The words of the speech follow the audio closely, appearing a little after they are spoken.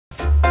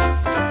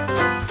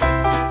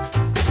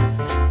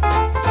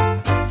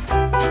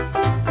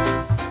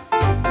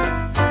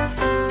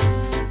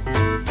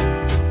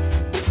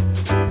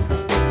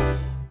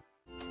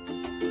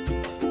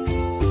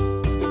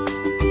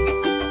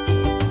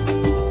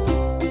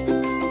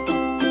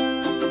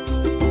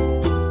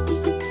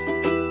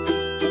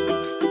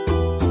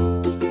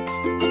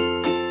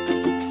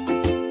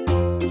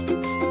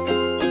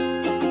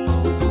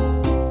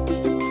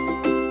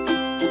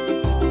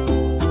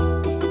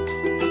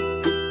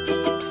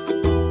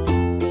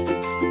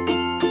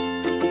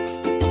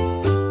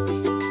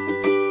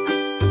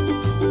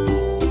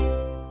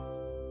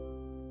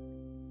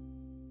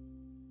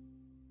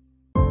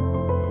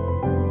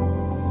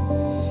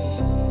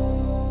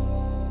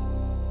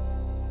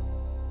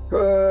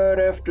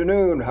Good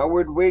afternoon,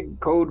 Howard Wiig,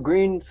 Code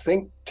Green,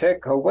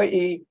 ThinkTech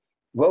Hawaii.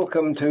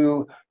 Welcome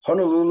to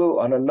Honolulu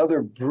on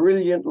another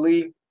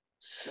brilliantly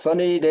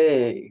sunny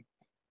day.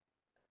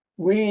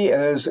 We,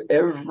 as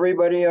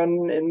everybody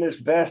in this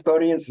vast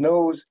audience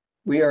knows,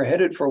 we are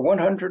headed for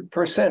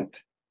 100%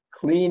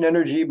 clean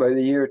energy by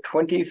the year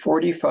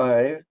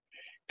 2045.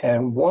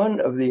 And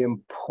one of the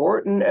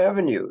important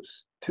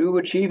avenues to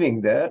achieving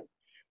that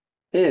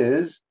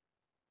is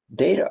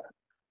data.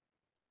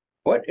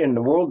 What in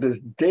the world does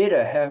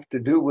data have to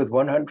do with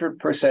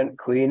 100%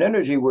 clean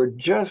energy? We're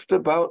just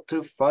about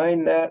to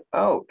find that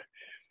out.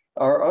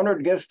 Our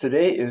honored guest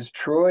today is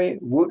Troy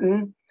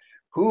Wooton,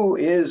 who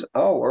is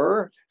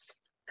our,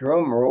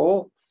 drum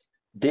roll,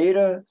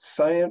 data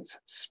science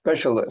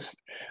specialist.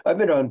 I've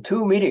been on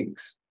 2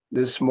 meetings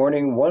this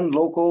morning, one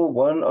local,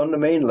 one on the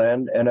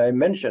mainland, and I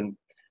mentioned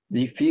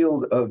the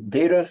field of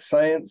data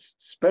science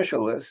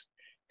specialist,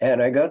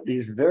 and I got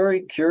these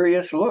very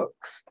curious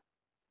looks.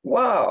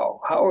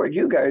 Wow, Howard,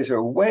 you guys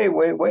are way,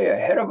 way, way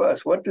ahead of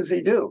us. What does he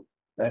do?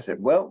 I said,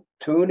 well,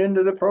 tune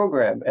into the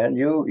program and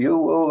you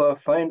will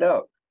find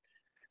out.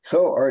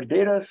 So our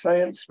data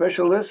science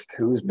specialist,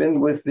 who's been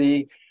with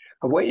the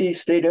Hawaii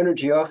State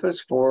Energy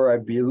Office for, I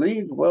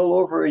believe, well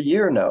over a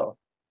year now,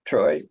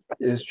 Troy,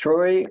 is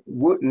Troy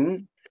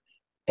Wooton,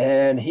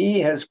 and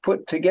he has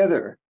put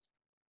together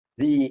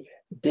the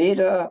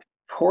data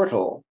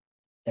portal,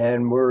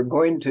 and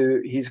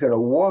he's going to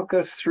walk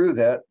us through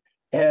that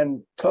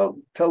and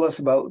tell us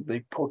about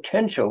the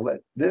potential that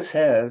this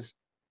has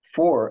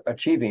for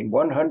achieving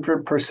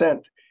 100%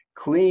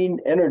 clean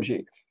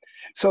energy.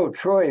 So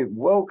Troy,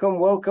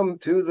 welcome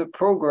to the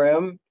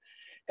program.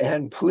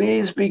 And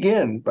please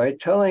begin by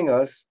telling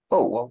us,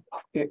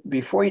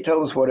 before you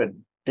tell us what a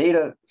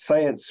data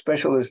science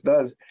specialist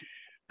does,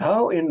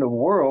 how in the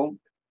world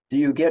do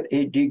you get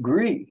a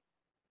degree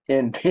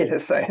in data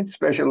science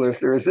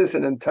specialist, or is this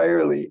an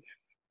entirely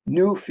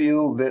new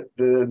field that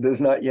does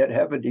not yet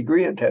have a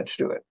degree attached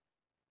to it?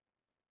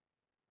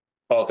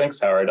 Well, thanks,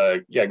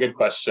 Howard. Yeah, good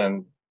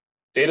question.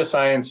 Data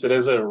science, it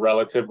is a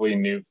relatively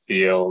new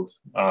field,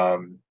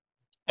 and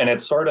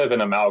it's sort of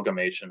an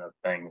amalgamation of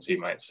things, you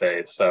might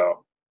say.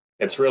 So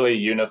it's really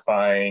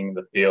unifying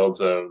the fields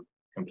of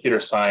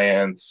computer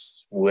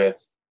science with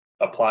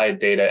applied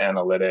data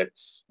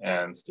analytics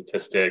and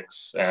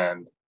statistics,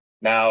 and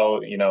now,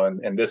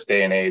 in this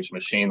day and age,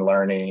 machine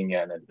learning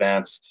and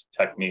advanced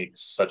techniques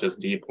such as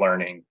deep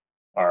learning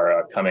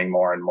are coming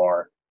more and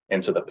more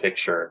into the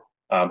picture.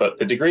 But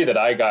the degree that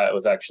I got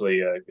was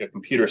actually a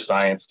computer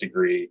science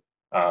degree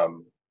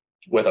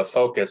with a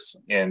focus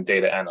in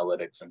data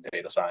analytics and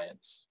data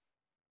science.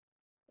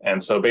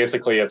 And so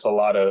basically, it's a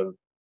lot of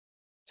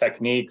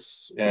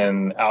techniques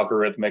in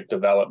algorithmic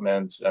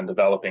development and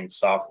developing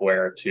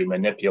software to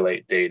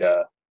manipulate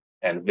data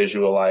and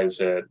visualize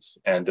it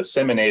and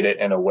disseminate it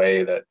in a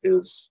way that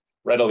is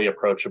readily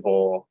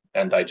approachable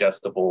and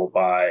digestible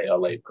by a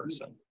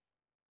layperson.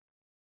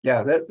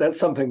 Yeah, that's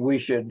something we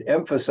should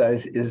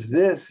emphasize.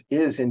 This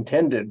is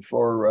intended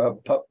for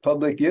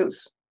public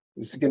use.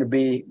 This is going to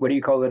be, what do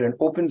you call it, an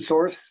open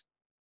source?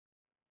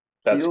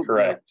 That's field?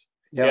 correct.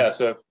 Yeah.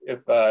 So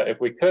if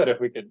we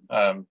could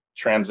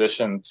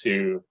transition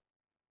to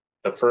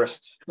the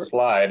first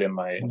slide in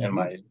my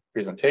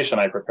presentation,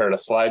 I prepared a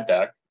slide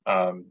deck.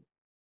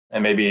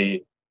 And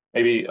maybe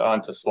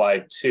on to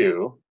slide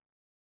 2,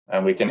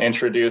 and we can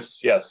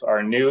introduce, yes,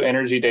 our new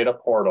energy data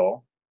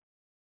portal.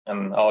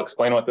 And I'll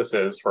explain what this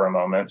is for a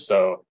moment.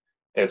 So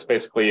it's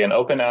basically an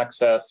open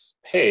access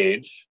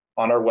page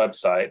on our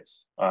website,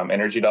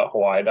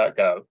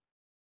 energy.hawaii.gov,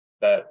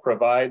 that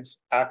provides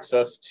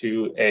access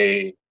to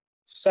a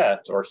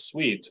set or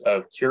suite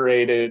of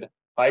curated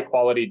high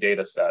quality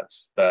data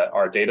sets that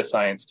our data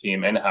science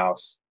team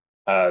in-house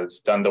has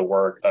done the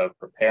work of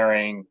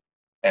preparing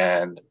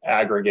and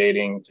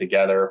aggregating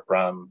together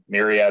from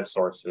myriad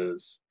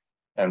sources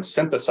and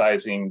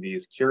synthesizing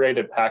these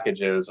curated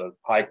packages of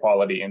high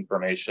quality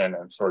information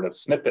and sort of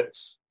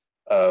snippets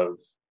of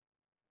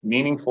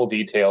meaningful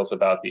details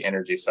about the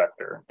energy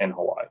sector in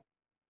Hawaii.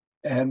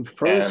 And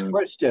first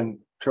question,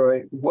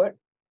 Troy, what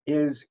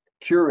is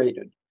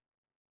curated?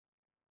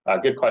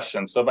 Good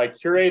question. So by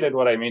curated,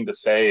 what I mean to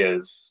say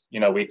is,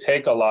 we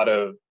take a lot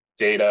of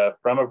data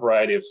from a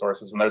variety of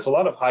sources, and there's a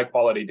lot of high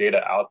quality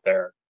data out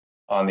there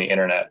on the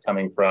internet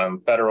coming from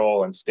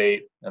federal and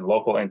state and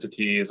local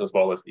entities, as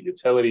well as the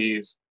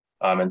utilities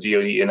and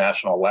DOE and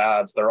national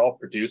labs. They're all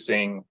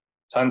producing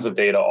tons of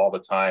data all the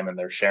time, and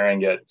they're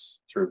sharing it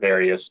through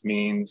various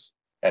means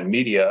and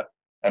media.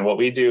 And what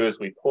we do is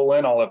we pull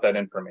in all of that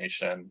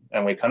information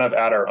and we kind of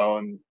add our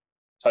own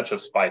touch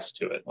of spice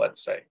to it,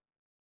 let's say.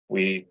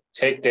 We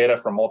take data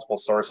from multiple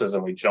sources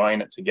and we join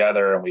it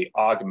together and we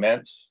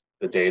augment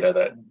the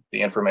data,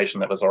 the information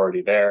that was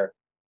already there.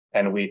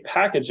 And we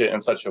package it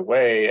in such a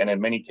way, and in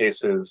many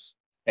cases,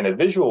 in a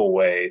visual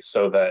way,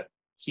 so that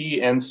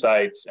key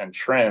insights and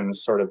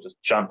trends sort of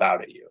just jump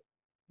out at you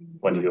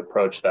when you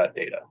approach that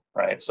data,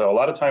 right? So a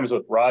lot of times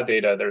with raw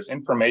data, there's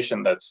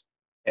information that's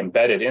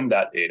embedded in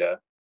that data,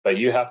 but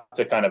you have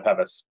to kind of have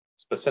a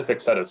specific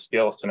set of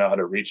skills to know how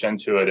to reach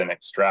into it and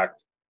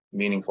extract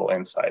meaningful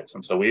insights.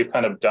 And so we've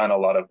kind of done a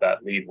lot of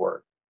that lead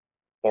work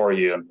for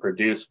you and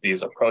produced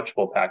these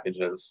approachable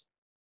packages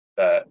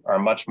that are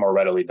much more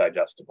readily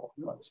digestible,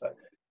 let's say.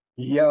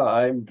 Yeah,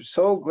 I'm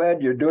so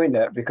glad you're doing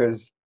that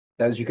because,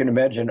 as you can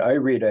imagine, I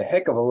read a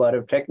heck of a lot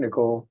of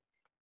technical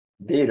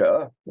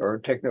data or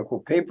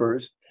technical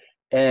papers.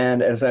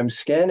 And as I'm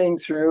scanning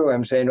through,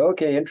 I'm saying,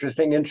 okay,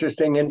 interesting,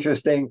 interesting,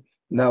 interesting.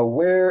 Now,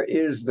 where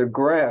is the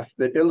graph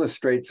that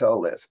illustrates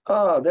all this?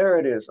 Ah, there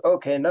it is.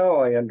 Okay, now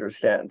I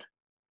understand.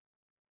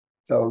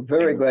 So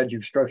very glad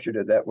you've structured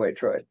it that way,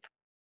 Troy.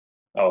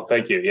 Oh,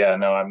 thank you. Yeah,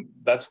 no,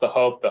 that's the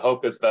hope. The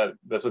hope is that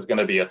this is going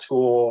to be a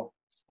tool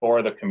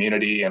for the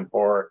community and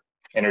for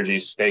energy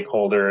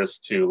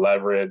stakeholders to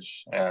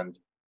leverage and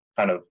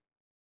kind of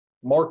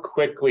more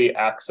quickly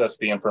access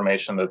the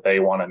information that they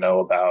want to know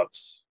about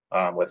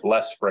with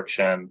less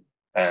friction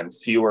and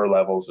fewer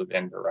levels of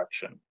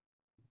indirection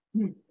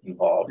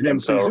involved.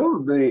 And so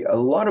presumably a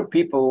lot of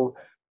people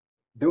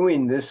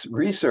doing this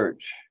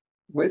research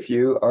with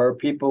you are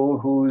people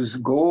whose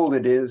goal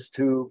it is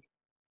to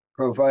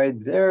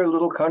provide their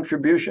little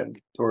contribution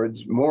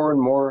towards more and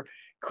more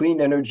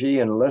clean energy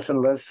and less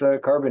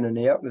carbon in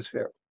the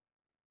atmosphere.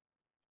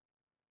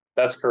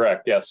 That's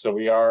correct. Yes. So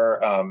we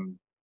are,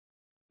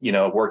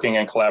 working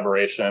in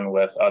collaboration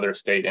with other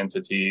state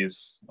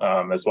entities,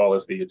 as well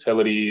as the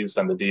utilities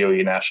and the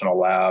DOE national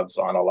labs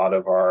on a lot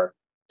of our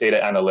data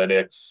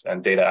analytics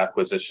and data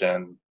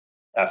acquisition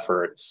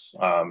efforts.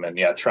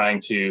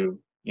 Trying to,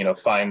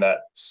 find that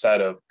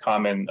set of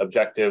common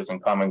objectives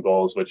and common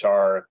goals, which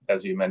are,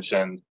 as you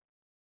mentioned,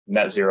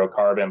 net zero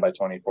carbon by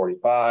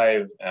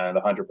 2045 and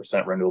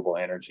 100% renewable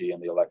energy in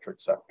the electric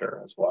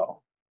sector as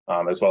well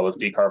as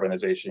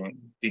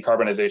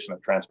decarbonization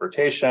of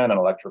transportation and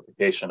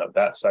electrification of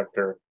that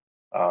sector.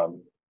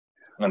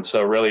 And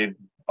so really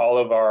all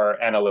of our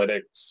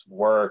analytics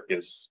work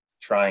is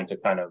trying to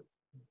kind of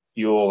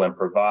fuel and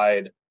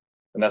provide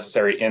the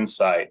necessary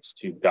insights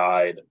to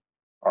guide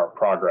our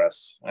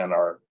progress and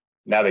our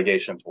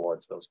navigation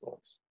towards those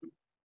goals.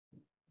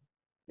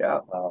 Yeah.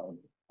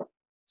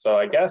 So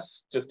I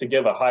guess just to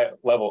give a high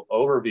level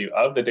overview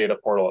of the data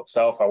portal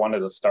itself, I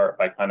wanted to start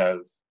by kind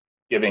of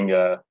giving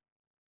a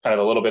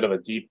little bit of a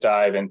deep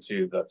dive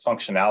into the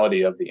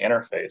functionality of the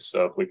interface.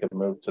 So if we could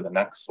move to the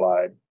next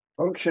slide.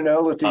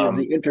 Functionality of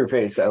the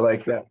interface, I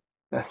like that.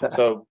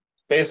 So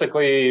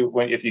basically,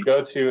 if you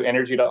go to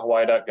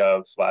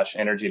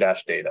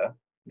energy.hawaii.gov/energy-data,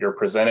 you're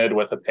presented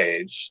with a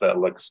page that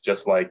looks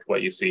just like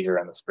what you see here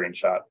in the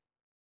screenshot.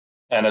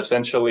 And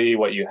essentially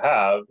what you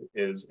have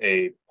is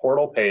a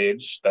portal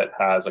page that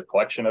has a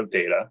collection of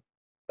data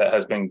that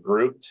has been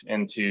grouped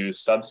into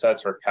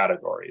subsets or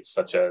categories,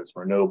 such as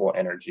renewable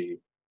energy,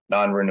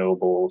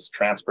 non-renewables,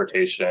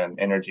 transportation,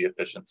 energy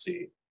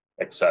efficiency,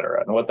 et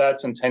cetera. And what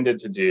that's intended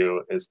to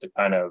do is to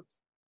kind of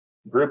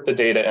group the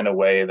data in a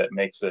way that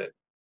makes it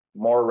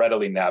more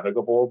readily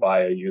navigable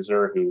by a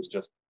user who's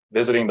just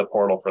visiting the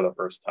portal for the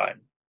first time.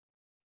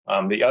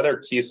 The other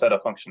key set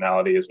of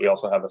functionality is we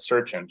also have a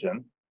search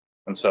engine.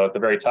 And so at the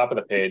very top of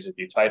the page, if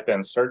you type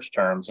in search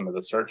terms into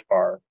the search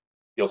bar,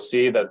 you'll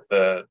see that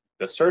the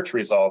search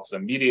results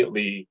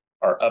immediately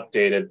are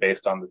updated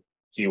based on the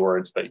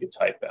keywords that you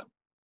type in.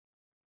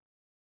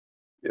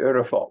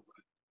 Beautiful.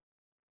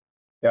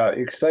 Yeah,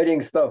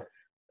 exciting stuff,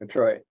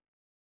 Troy.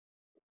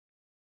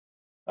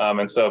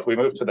 And so if we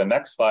move to the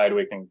next slide,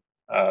 we can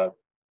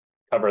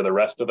cover the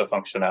rest of the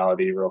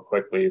functionality real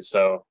quickly.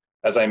 So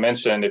as I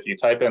mentioned, if you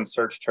type in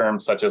search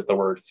terms such as the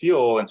word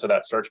fuel into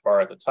that search bar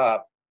at the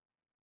top,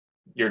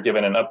 you're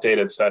given an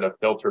updated set of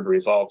filtered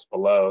results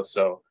below.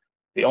 So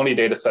the only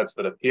data sets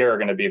that appear are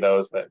going to be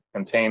those that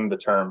contain the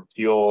term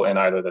fuel in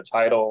either the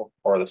title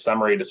or the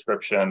summary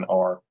description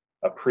or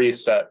a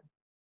preset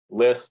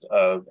list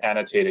of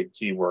annotated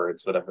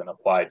keywords that have been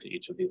applied to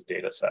each of these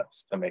data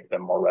sets to make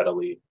them more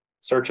readily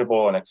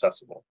searchable and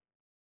accessible.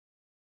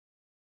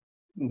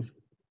 And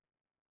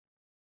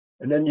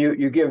then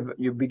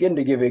you begin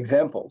to give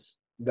examples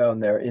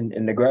down there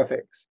in the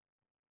graphics.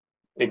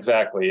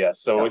 Exactly, yes.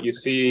 So what you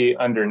see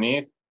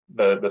underneath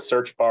the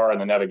search bar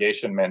and the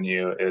navigation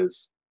menu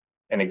is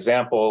an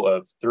example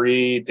of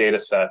 3 data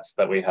sets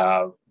that we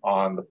have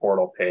on the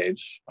portal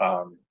page.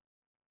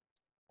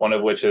 One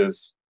of which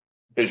is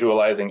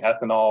visualizing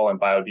ethanol and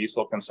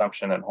biodiesel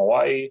consumption in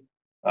Hawaii.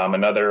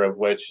 Another of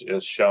which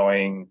is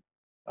showing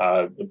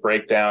the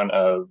breakdown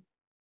of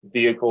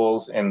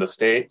vehicles in the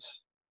state.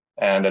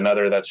 And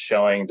another that's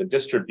showing the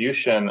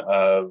distribution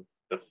of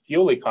the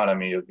fuel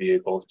economy of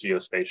vehicles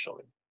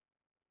geospatially.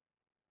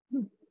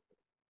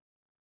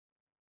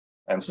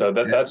 And so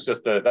that's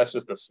just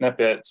a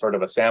snippet, sort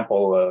of a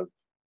sample of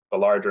the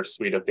larger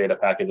suite of data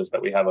packages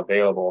that we have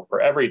available.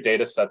 For every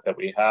data set that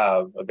we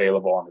have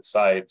available on the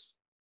sites,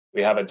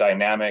 we have a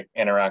dynamic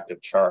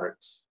interactive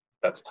chart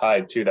that's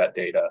tied to that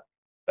data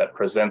that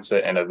presents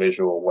it in a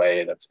visual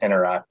way that's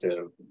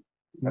interactive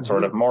and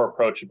sort of more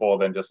approachable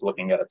than just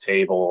looking at a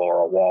table or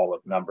a wall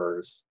of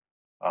numbers.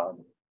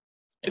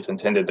 It's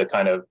intended to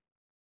kind of,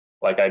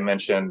 like I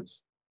mentioned,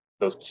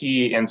 those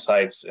key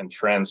insights and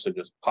trends to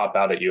just pop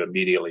out at you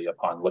immediately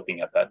upon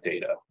looking at that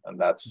data. And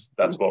that's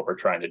what we're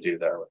trying to do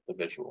there with the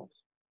visuals.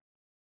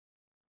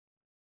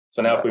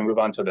 So now if we move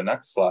on to the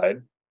next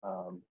slide,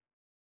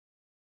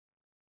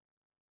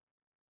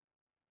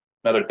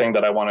 another thing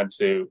that I wanted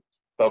to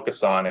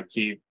focus on, a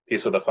key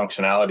piece of the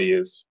functionality,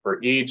 is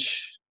for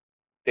each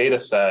data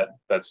set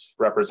that's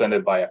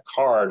represented by a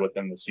card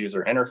within this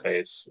user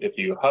interface, if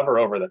you hover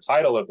over the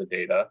title of the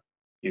data,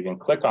 you can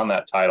click on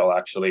that title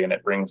actually, and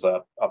it brings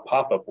up a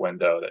pop-up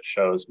window that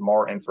shows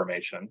more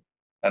information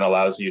and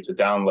allows you to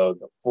download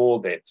the full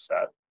data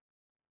set.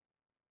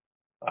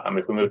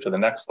 If we move to the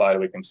next slide,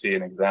 we can see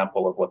an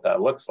example of what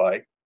that looks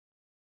like.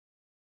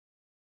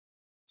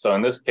 So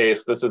in this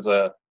case, this is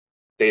a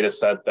data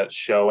set that's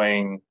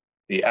showing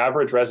the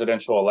average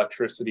residential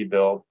electricity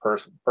bill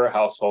per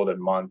household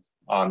and month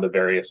on the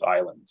various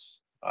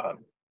islands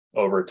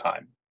over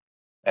time.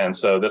 And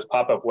so this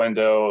pop-up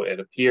window, it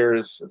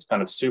appears, it's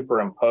kind of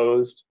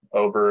superimposed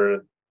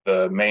over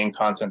the main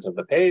content of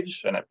the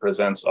page, and it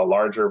presents a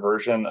larger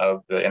version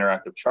of the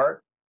interactive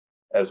chart,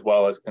 as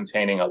well as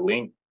containing a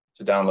link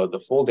to download the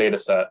full data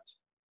set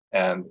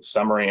and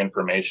summary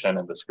information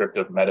and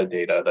descriptive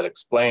metadata that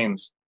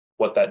explains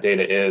what that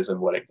data is and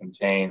what it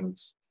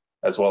contains,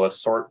 as well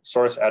as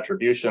source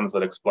attributions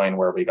that explain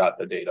where we got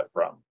the data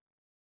from.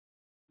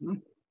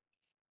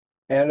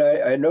 And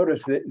I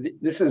noticed that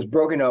this is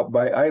broken out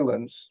by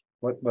islands,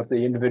 what the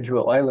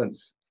individual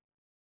islands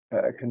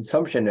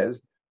consumption is.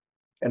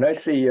 And I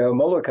see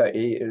Molokai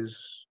is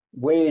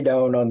way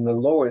down on the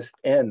lowest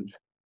end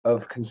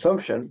of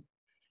consumption.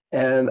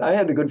 And I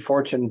had the good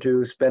fortune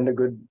to spend a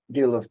good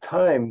deal of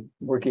time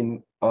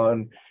working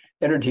on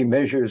energy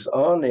measures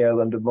on the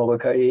island of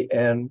Molokai.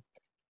 And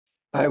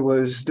I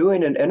was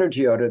doing an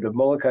energy audit of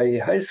Molokai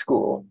High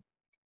School.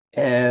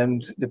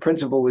 And the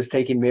principal was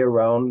taking me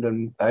around,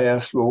 and I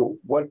asked, well,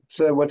 what's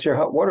your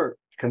hot water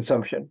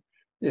consumption?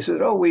 He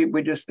said, oh,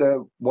 we just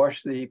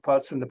wash the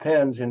pots and the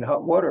pans in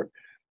hot water.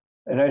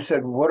 And I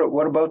said,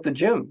 what about the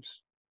gyms?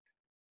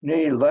 And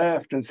he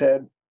laughed and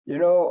said, you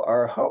know,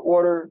 our hot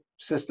water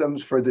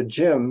systems for the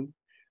gym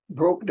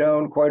broke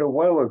down quite a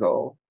while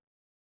ago,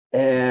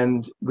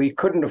 and we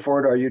couldn't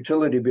afford our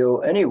utility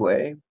bill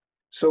anyway.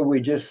 So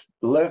we just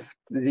left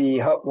the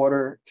hot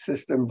water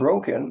system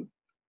broken.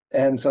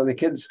 And so the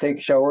kids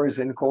take showers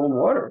in cold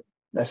water.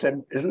 I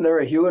said, isn't there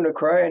a hue and a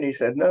cry? And he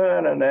said,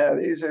 no,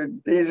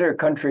 these are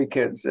country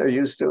kids. They're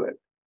used to it.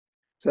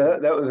 So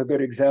that was a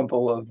good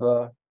example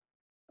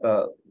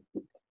of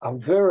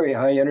very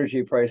high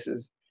energy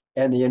prices.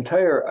 And the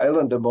entire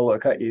island of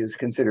Molokai is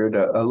considered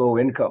a low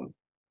income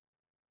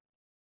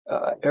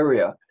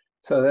area.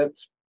 So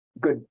that's a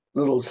good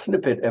little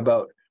snippet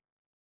about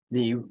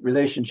the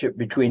relationship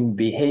between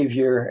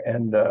behavior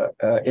and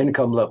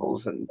income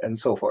levels and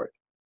so forth.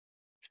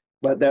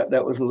 But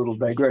that was a little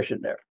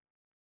digression there.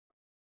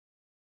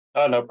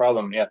 Oh, no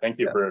problem. Yeah, thank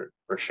you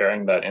for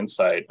sharing that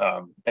insight.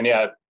 And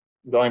yeah,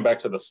 going back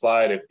to the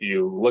slide, if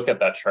you look at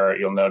that chart,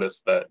 you'll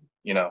notice that,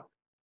 you know,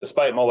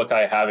 despite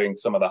Molokai having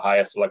some of the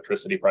highest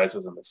electricity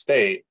prices in the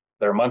state,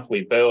 their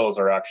monthly bills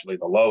are actually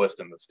the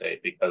lowest in the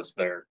state because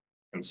they're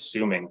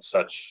consuming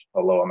such a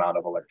low amount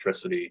of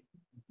electricity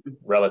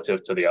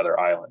relative to the other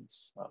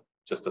islands,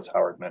 just as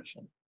Howard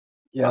mentioned.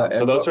 Yeah.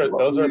 So those are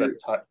the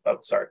oh,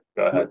 sorry,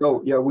 go ahead.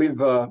 Oh, yeah,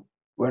 we've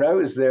when I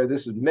was there,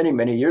 this is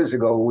many years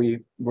ago, we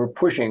were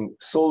pushing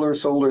solar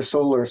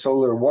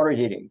water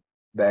heating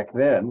back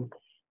then,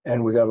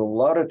 and we got a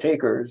lot of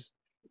takers.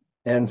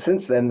 And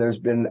since then, there's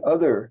been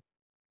other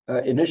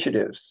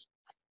initiatives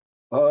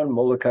on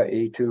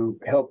Molokai to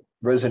help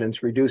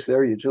residents reduce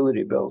their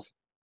utility bills.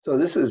 So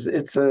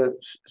it's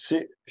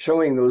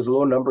showing those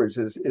low numbers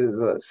is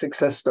a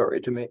success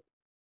story to me.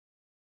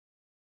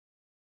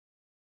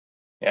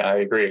 Yeah, I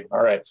agree.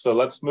 All right, so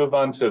let's move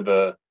on to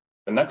the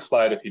next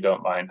slide, if you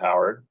don't mind,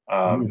 Howard.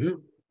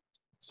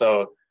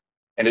 So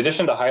in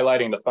addition to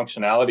highlighting the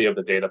functionality of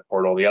the data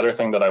portal, the other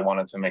thing that I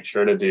wanted to make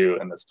sure to do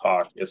in this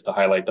talk is to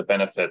highlight the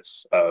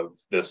benefits of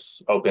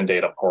this open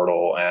data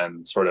portal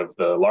and sort of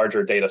the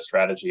larger data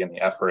strategy and the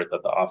effort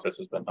that the office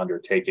has been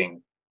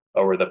undertaking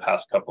over the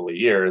past couple of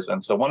years.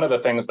 And so one of the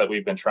things that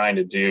we've been trying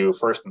to do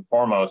first and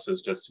foremost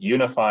is just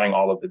unifying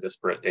all of the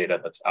disparate data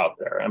that's out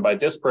there. And by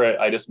disparate,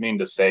 I just mean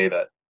to say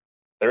that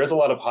there is a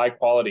lot of high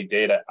quality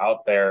data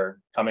out there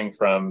coming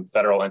from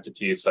federal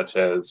entities such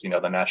as, you know,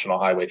 the National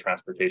Highway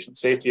Transportation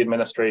Safety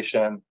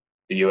Administration,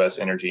 the U.S.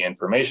 Energy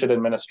Information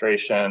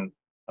Administration,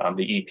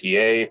 the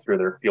EPA through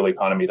their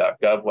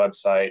fueleconomy.gov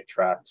website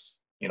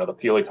tracks, you know, the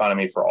fuel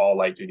economy for all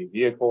light duty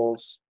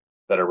vehicles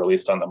that are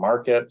released on the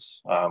market.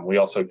 We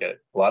also get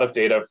a lot of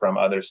data from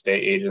other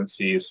state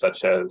agencies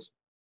such as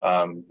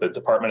the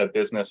Department of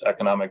Business,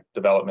 Economic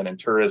Development and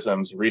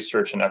Tourism's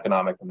Research and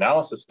Economic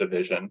Analysis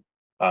Division.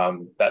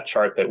 That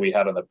chart that we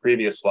had on the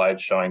previous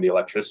slide showing the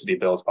electricity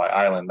bills by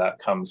island, that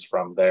comes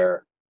from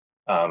their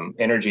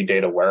energy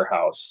data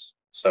warehouse.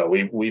 So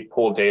we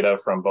pull data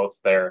from both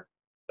their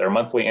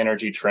monthly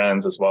energy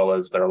trends as well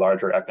as their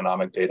larger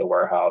economic data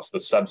warehouse, the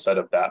subset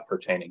of that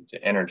pertaining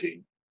to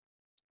energy.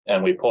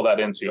 And we pull that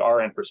into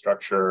our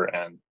infrastructure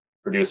and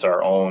produce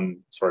our own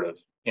sort of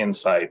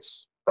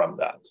insights from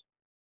that.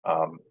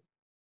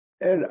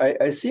 And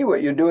I see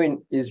what you're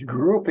doing is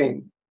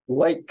grouping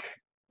like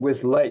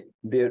with like,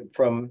 be it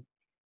from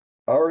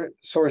our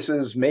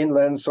sources,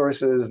 mainland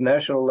sources,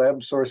 national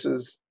lab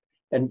sources,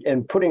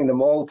 and putting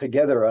them all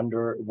together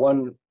under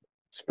one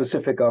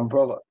specific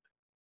umbrella.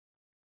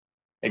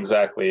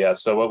 Exactly, yeah.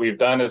 So what we've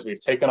done is we've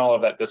taken all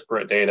of that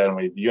disparate data and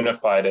we've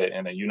unified it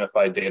in a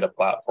unified data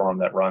platform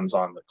that runs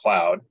on the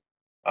cloud.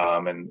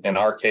 And in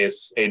our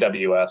case,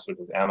 AWS, which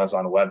is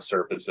Amazon Web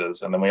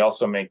Services. And then we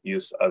also make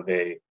use of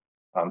a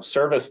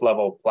service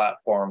level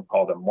platform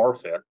called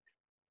Amorphic.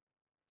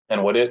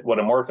 And what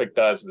Amorphic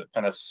does is it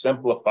kind of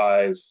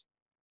simplifies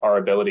our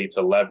ability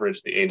to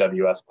leverage the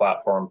AWS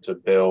platform to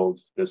build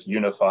this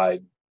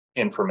unified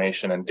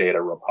information and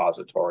data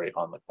repository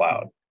on the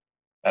cloud.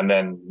 And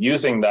then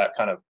using that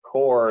kind of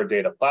core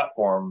data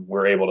platform,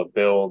 we're able to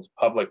build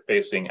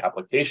public-facing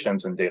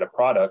applications and data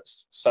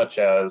products, such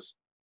as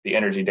the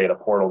Energy Data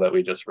Portal that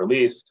we just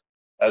released,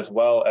 as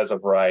well as a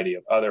variety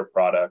of other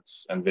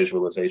products and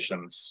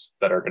visualizations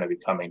that are going to be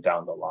coming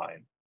down the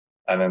line.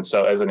 And then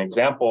so as an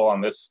example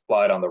on this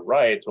slide on the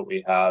right, what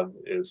we have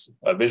is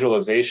a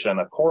visualization,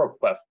 a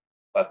choropleth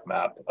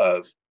map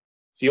of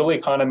fuel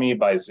economy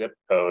by zip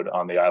code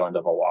on the island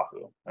of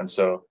Oahu. And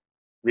so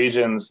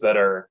regions that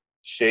are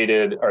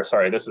shaded, or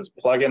sorry, this is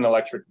plug-in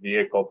electric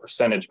vehicle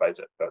percentage by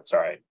zip code.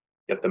 Sorry,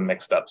 get them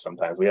mixed up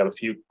sometimes. We have a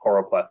few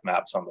choropleth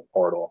maps on the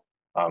portal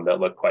that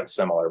look quite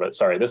similar, but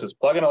sorry, this is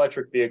plug-in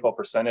electric vehicle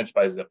percentage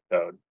by zip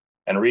code.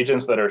 And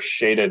regions that are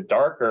shaded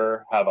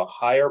darker have a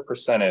higher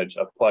percentage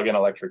of plug-in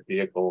electric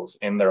vehicles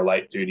in their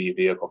light-duty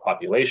vehicle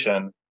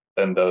population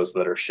than those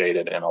that are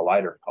shaded in a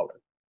lighter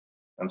color.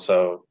 And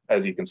so,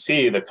 as you can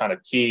see, the kind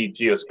of key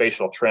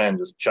geospatial trend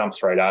just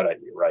jumps right out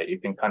at you, right? You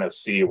can kind of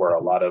see where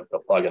a lot of the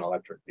plug-in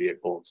electric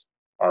vehicles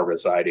are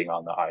residing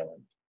on the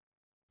island.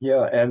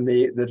 Yeah, and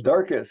the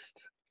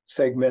darkest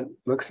segment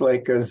looks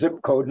like a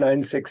zip code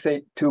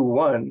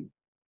 96821,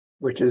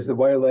 which is the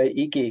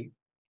Waialae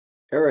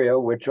area,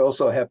 which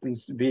also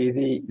happens to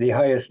be the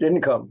highest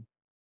income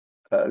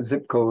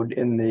zip code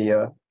in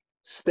the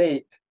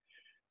state.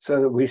 So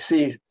that we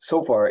see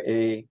so far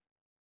a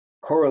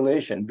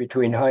correlation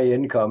between high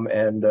income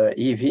and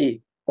EV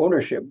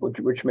ownership,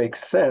 which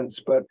makes sense.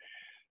 But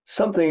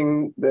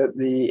something that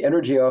the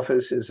Energy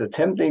Office is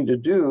attempting to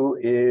do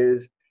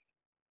is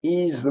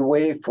ease the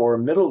way for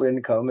middle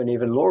income and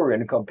even lower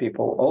income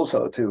people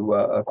also to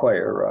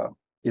acquire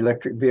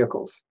electric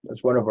vehicles.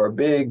 That's one of our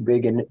big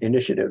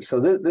initiatives. So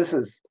this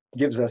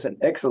gives us an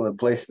excellent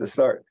place to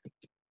start.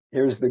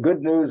 Here's the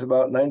good news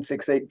about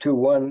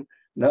 96821.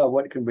 Now,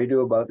 what can we do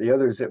about the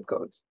other zip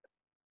codes?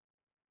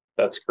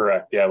 That's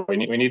correct. Yeah, we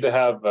need to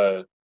have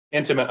an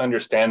intimate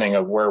understanding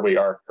of where we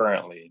are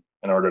currently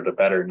in order to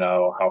better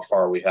know how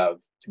far we have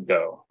to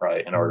go,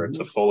 right? In order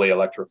to fully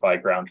electrify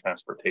ground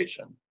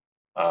transportation.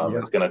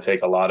 It's going to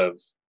take a lot of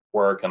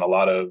work, and a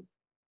lot of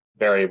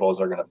variables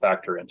are going to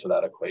factor into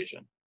that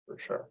equation for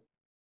sure.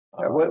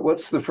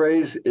 What's the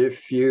phrase?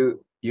 If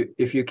you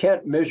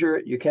can't measure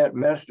it, you can't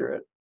master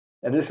it.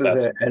 And this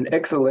is an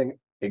excellent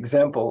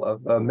example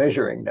of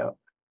measuring now.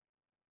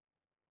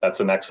 That's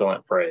an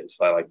excellent phrase.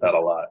 I like that a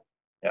lot.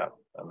 Yeah,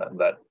 and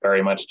that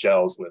very much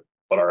gels with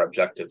what our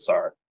objectives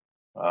are.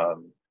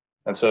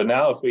 And so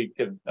now if we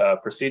could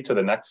proceed to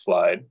the next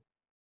slide.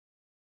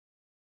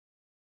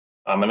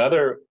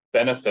 Another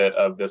benefit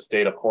of this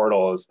data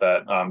portal is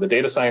that the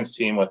data science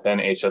team within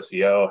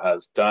HSEO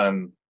has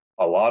done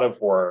a lot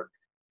of work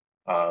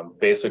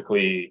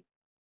basically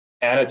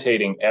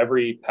annotating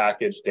every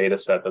package data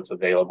set that's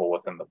available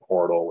within the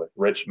portal with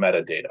rich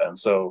metadata. And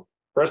so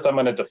first I'm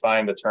going to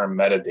define the term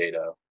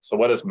metadata. So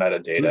what is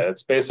metadata?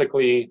 It's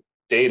basically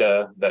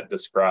data that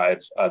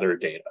describes other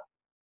data.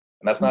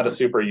 And that's not a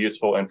super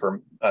useful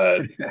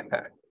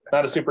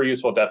not a super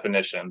useful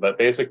definition, but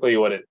basically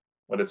what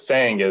it's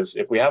saying is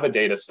if we have a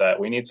data set,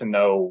 we need to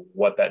know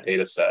what that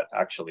data set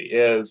actually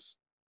is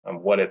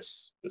and what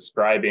it's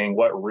describing,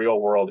 what real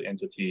world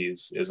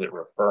entities is it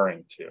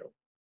referring to.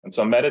 And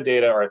so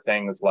metadata are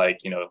things like,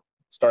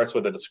 starts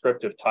with a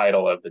descriptive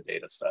title of the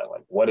data set,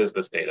 like what is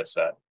this data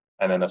set?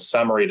 And then a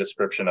summary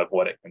description of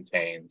what it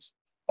contains.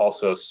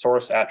 Also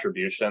source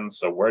attribution,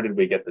 so where did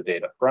we get the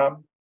data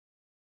from?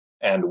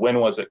 And when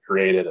was it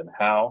created and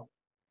how?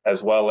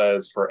 As well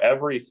as for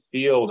every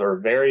field or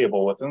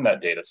variable within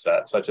that data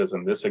set, such as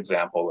in this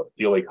example of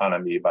fuel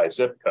economy by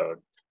zip code,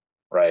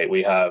 right?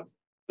 We have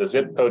the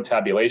zip code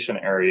tabulation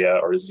area,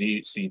 or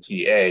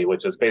ZCTA,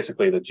 which is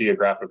basically the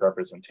geographic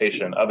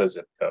representation of a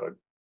zip code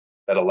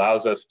that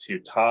allows us to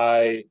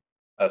tie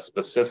a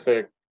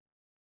specific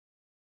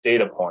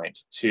data point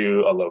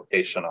to a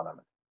location on a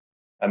map.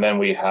 And then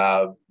we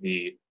have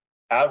the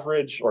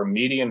average or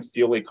median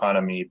fuel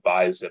economy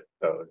by zip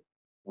code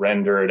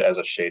rendered as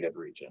a shaded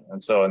region.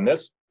 And so in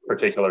this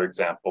particular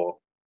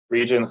example,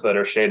 regions that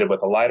are shaded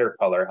with a lighter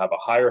color have a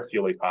higher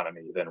fuel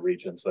economy than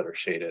regions that are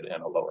shaded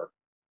in a lower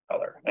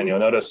color. And you'll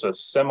notice a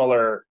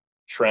similar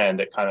trend.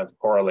 It kind of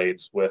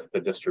correlates with the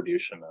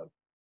distribution of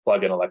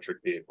plug-in electric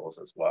vehicles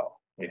as well.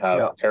 We have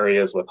Yeah.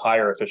 areas with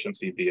higher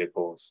efficiency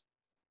vehicles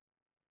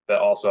that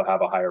also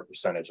have a higher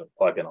percentage of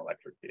plug-in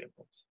electric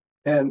vehicles.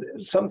 And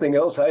something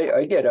else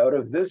I get out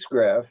of this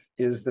graph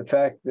is the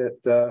fact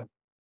that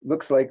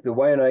looks like the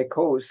Waianae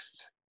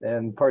Coast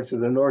and parts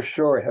of the North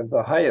Shore have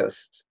the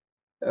highest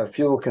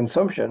fuel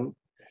consumption.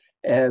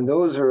 And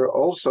those are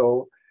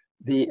also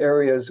the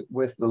areas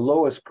with the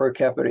lowest per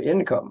capita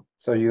income.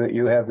 So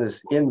you have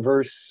this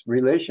inverse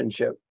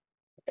relationship.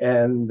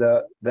 And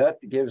that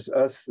gives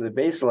us the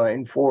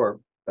baseline for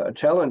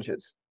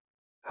challenges.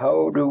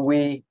 How do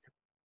we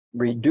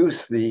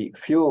reduce the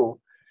fuel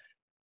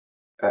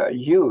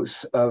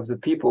use of the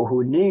people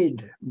who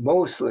need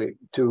mostly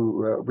to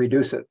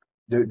reduce it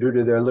due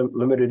to their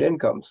limited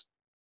incomes?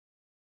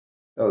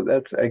 So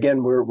that's,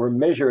 again, we're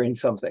measuring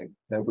something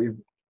that we've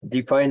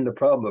defined the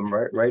problem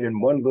right in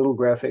one little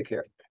graphic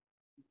here.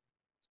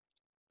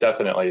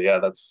 Definitely. Yeah,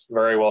 that's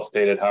very well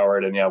stated,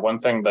 Howard. And yeah, one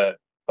thing that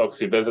folks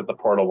who visit the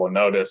portal will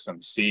notice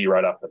and see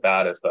right off the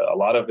bat is that a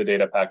lot of the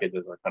data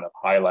packages are kind of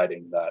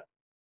highlighting that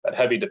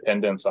heavy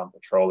dependence on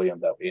petroleum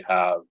that we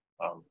have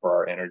for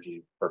our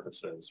energy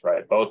purposes,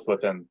 right? Both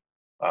within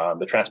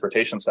the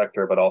transportation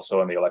sector, but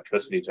also in the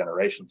electricity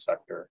generation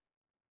sector.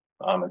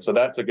 And so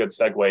that's a good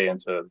segue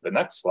into the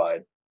next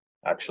slide,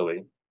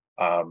 actually.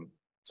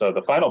 So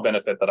the final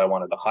benefit that I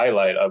wanted to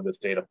highlight of this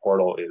data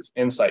portal is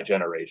insight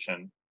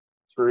generation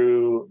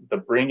through the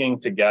bringing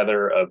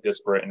together of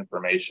disparate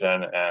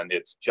information and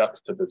its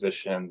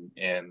juxtaposition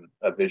in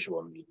a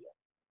visual media.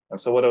 And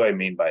so what do I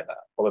mean by that?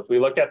 Well, if we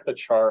look at the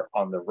chart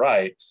on the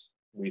right,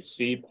 we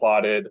see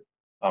plotted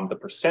the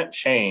percent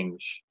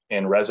change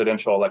in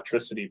residential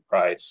electricity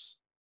price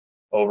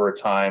over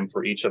time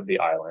for each of the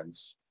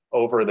islands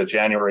over the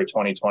January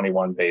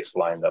 2021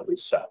 baseline that we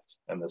set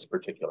in this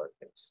particular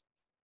case.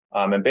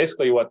 And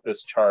basically what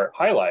this chart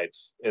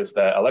highlights is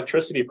that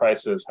electricity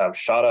prices have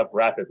shot up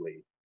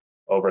rapidly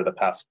over the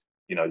past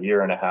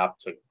year and a half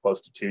to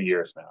close to 2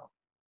 years now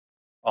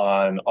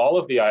on all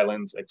of the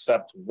islands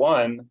except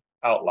one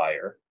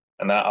outlier,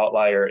 and that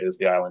outlier is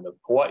the island of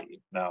Hawaii.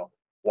 Now,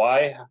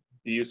 why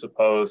do you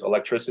suppose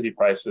electricity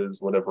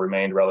prices would have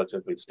remained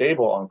relatively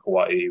stable on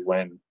Kauai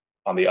when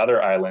on the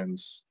other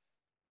islands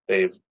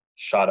they've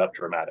shot up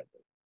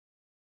dramatically?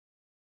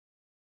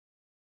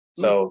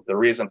 So the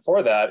reason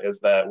for that is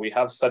that we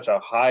have such a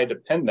high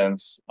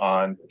dependence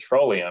on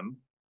petroleum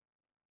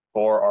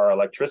for our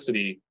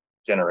electricity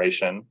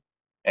generation.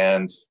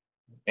 And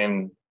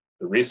in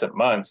the recent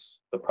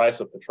months, the price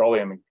of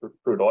petroleum and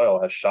crude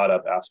oil has shot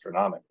up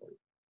astronomically.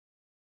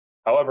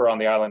 However, on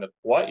the island of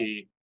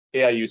Hawaii,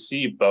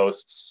 KIUC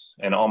boasts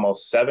an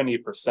almost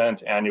 70%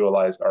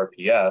 annualized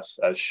RPS,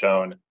 as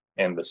shown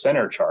in the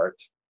center chart,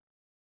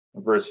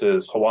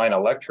 versus Hawaiian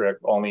Electric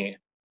only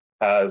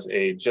has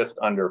a just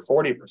under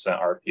 40%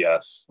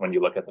 RPS when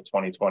you look at the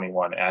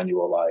 2021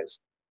 annualized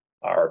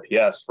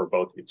RPS for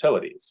both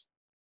utilities.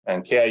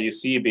 And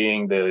KIUC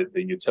being the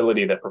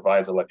utility that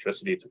provides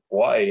electricity to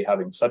Hawaii,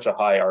 having such a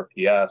high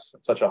RPS,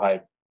 such a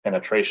high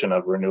penetration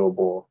of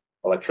renewable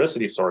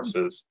electricity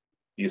sources,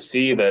 you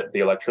see that the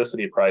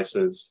electricity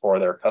prices for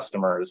their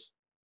customers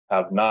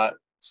have not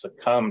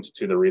succumbed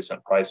to the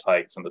recent price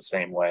hikes in the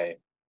same way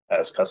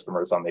as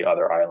customers on the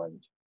other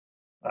islands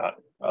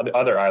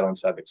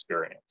have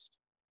experienced.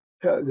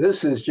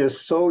 This is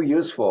just so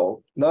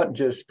useful, not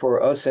just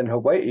for us in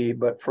Hawaii,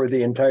 but for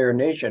the entire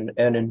nation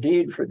and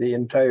indeed for the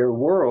entire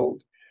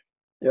world.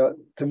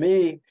 To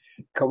me,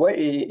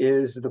 Kauai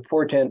is the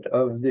portent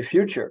of the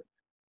future.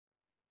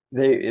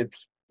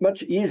 It's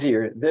much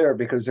easier there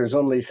because there's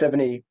only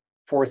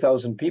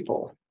 74,000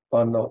 people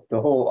on the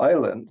whole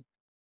island.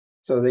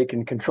 So they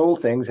can control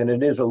things, and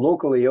it is a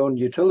locally owned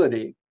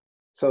utility.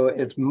 So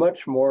it's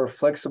much more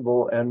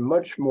flexible and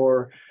much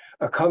more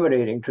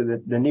accommodating to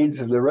the needs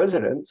of the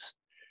residents.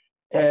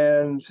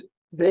 And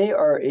they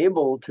are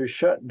able to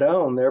shut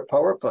down their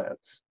power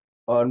plants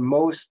on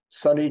most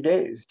sunny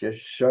days, just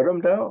shut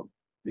them down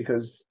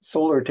because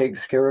solar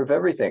takes care of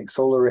everything,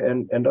 solar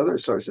and other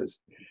sources.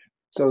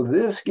 So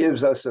this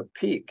gives us a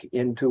peek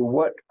into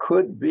what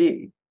could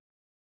be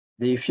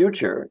the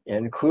future,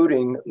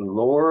 including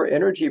lower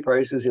energy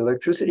prices,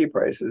 electricity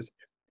prices,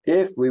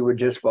 if we would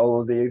just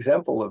follow the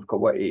example of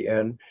Kauai.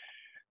 And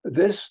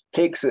this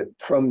takes it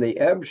from the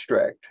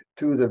abstract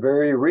to the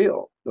very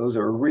real. Those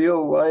are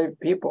real live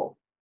people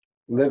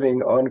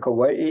living on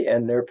Kauai,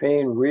 and they're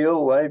paying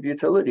real live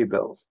utility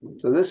bills.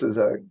 So this is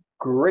a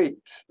great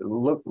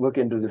look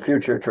into the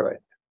future, Troy.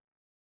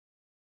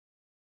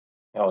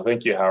 Oh,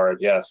 thank you, Howard.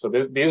 Yeah, so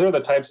these are the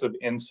types of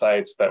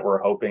insights that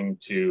we're hoping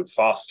to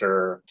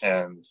foster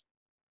and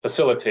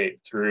facilitate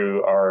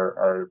through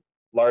our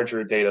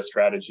larger data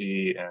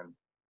strategy and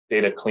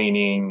data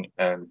cleaning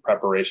and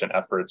preparation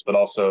efforts, but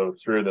also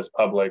through this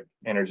public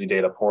energy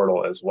data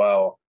portal as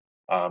well,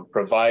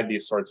 provide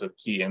these sorts of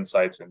key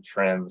insights and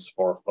trends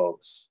for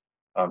folks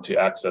to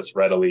access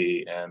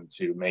readily and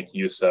to make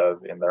use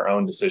of in their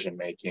own decision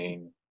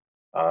making,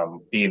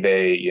 be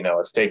they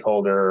a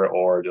stakeholder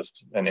or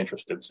just an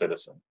interested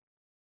citizen.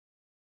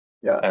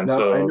 Yeah. And Now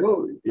I so,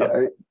 know,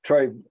 yeah,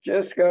 Troy,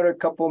 just got a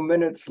couple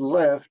minutes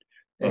left,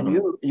 and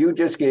mhm, you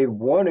just gave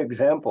one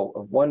example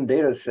of one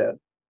data set.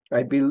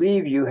 I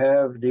believe you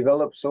have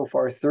developed so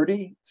far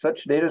 30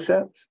 such data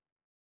sets.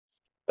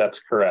 that's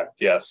correct.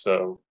 Yes.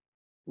 So,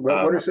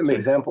 What are some to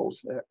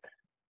examples?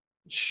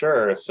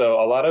 Sure. So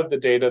a lot of the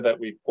data that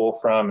we pull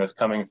from is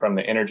coming from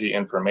the Energy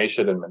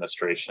Information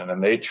Administration,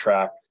 and they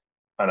track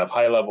kind of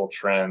high-level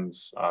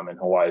trends in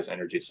Hawaii's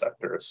energy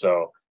sector.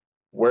 So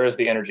where is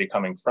the energy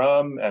coming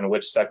from, and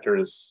which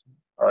sectors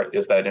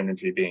is that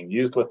energy being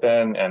used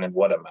within, and in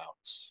what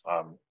amounts?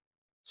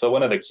 So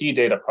one of the key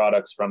data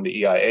products from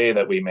the EIA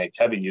that we make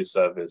heavy use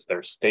of is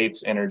their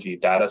State's Energy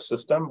Data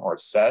System, or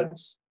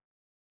SEDS.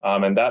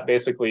 And that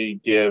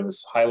basically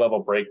gives high-level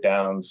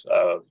breakdowns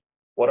of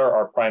what are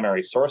our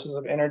primary sources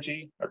of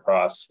energy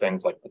across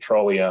things like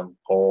petroleum,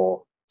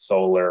 coal,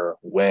 solar,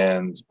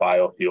 wind,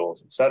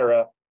 biofuels, et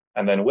cetera,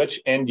 and then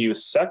which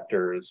end-use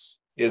sectors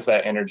is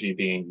that energy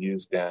being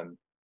used in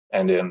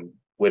and in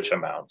which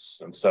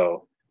amounts. And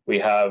so we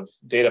have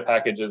data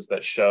packages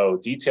that show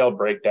detailed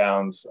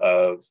breakdowns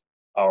of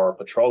our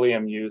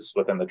petroleum use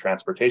within the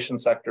transportation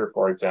sector,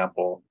 for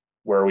example,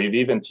 where we've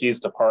even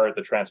teased apart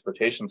the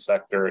transportation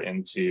sector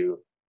into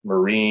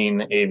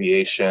marine,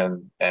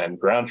 aviation, and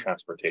ground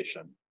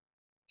transportation,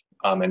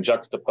 and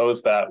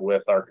juxtapose that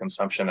with our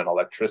consumption in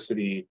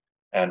electricity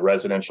and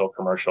residential,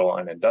 commercial,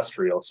 and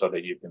industrial, so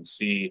that you can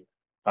see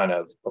kind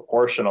of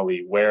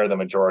proportionally where the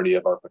majority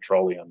of our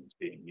petroleum is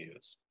being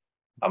used.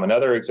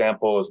 Another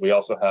example is we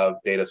also have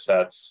data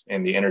sets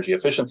in the energy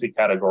efficiency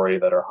category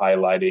that are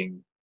highlighting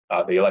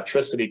the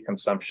electricity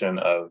consumption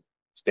of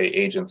state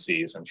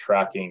agencies and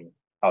tracking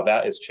how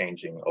that is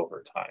changing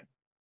over time,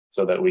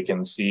 so that we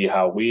can see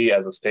how we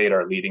as a state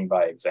are leading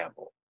by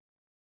example.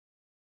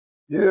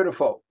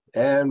 Beautiful.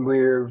 And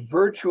we're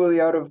virtually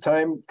out of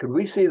time. Could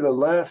we see the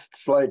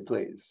last slide,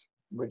 please,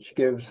 which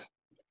gives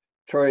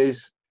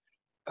Troy's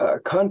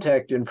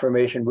contact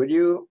information? Would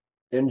you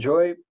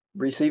enjoy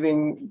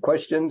receiving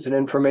questions and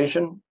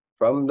information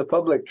from the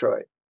public,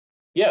 Troy?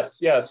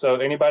 Yes, yeah. So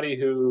anybody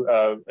who,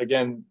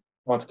 again,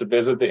 wants to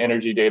visit the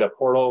Energy Data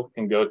Portal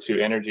can go to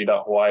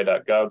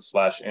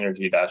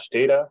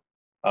energy.hawaii.gov/energy-data.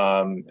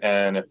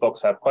 And if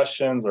folks have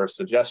questions or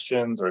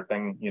suggestions or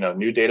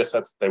new data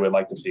sets that they would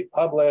like to see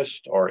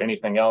published or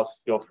anything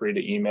else, feel free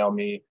to email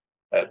me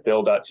at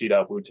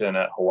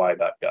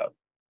bill.t.wooton@hawaii.gov.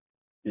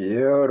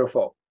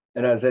 Beautiful.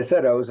 And as I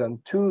said, I was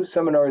on 2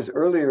 seminars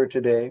earlier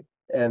today,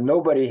 and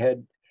nobody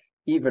had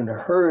even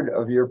heard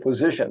of your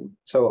position.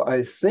 So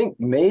I think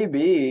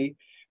maybe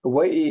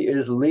Hawaii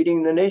is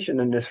leading the nation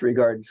in this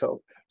regard.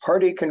 So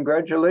hearty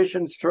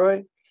congratulations,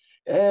 Troy.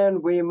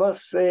 And we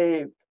must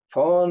say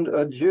fond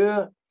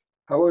adieu.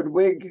 Howard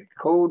Wiig,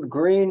 Code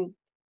Green.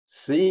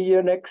 See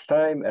you next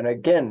time. And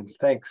again,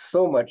 thanks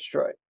so much,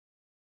 Troy.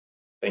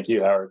 Thank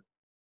you, Howard.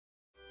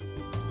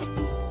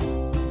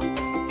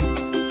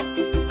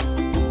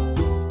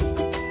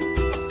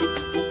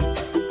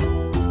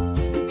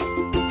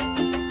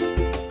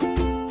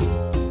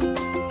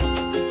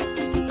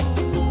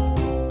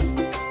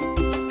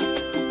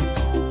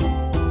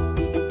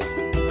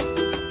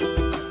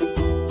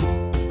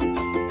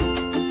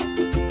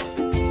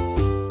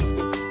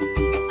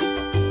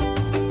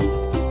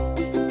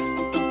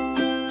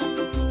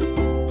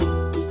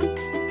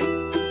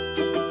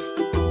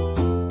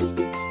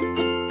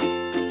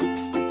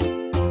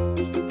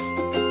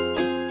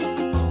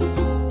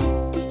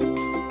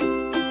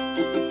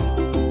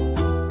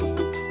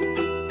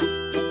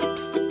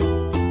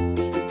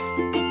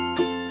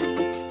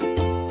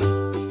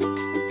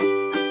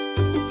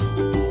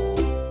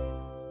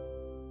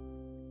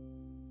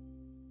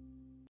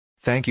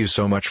 Thank you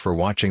so much for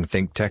watching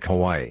ThinkTech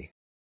Hawaii.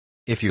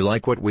 If you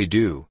like what we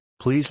do,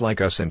 please like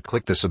us and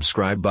click the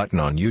subscribe button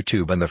on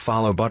YouTube and the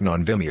follow button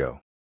on Vimeo.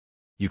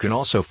 You can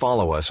also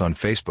follow us on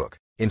Facebook,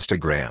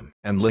 Instagram,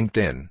 and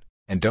LinkedIn,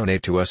 and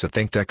donate to us at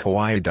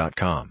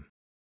thinktechhawaii.com.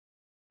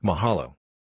 Mahalo.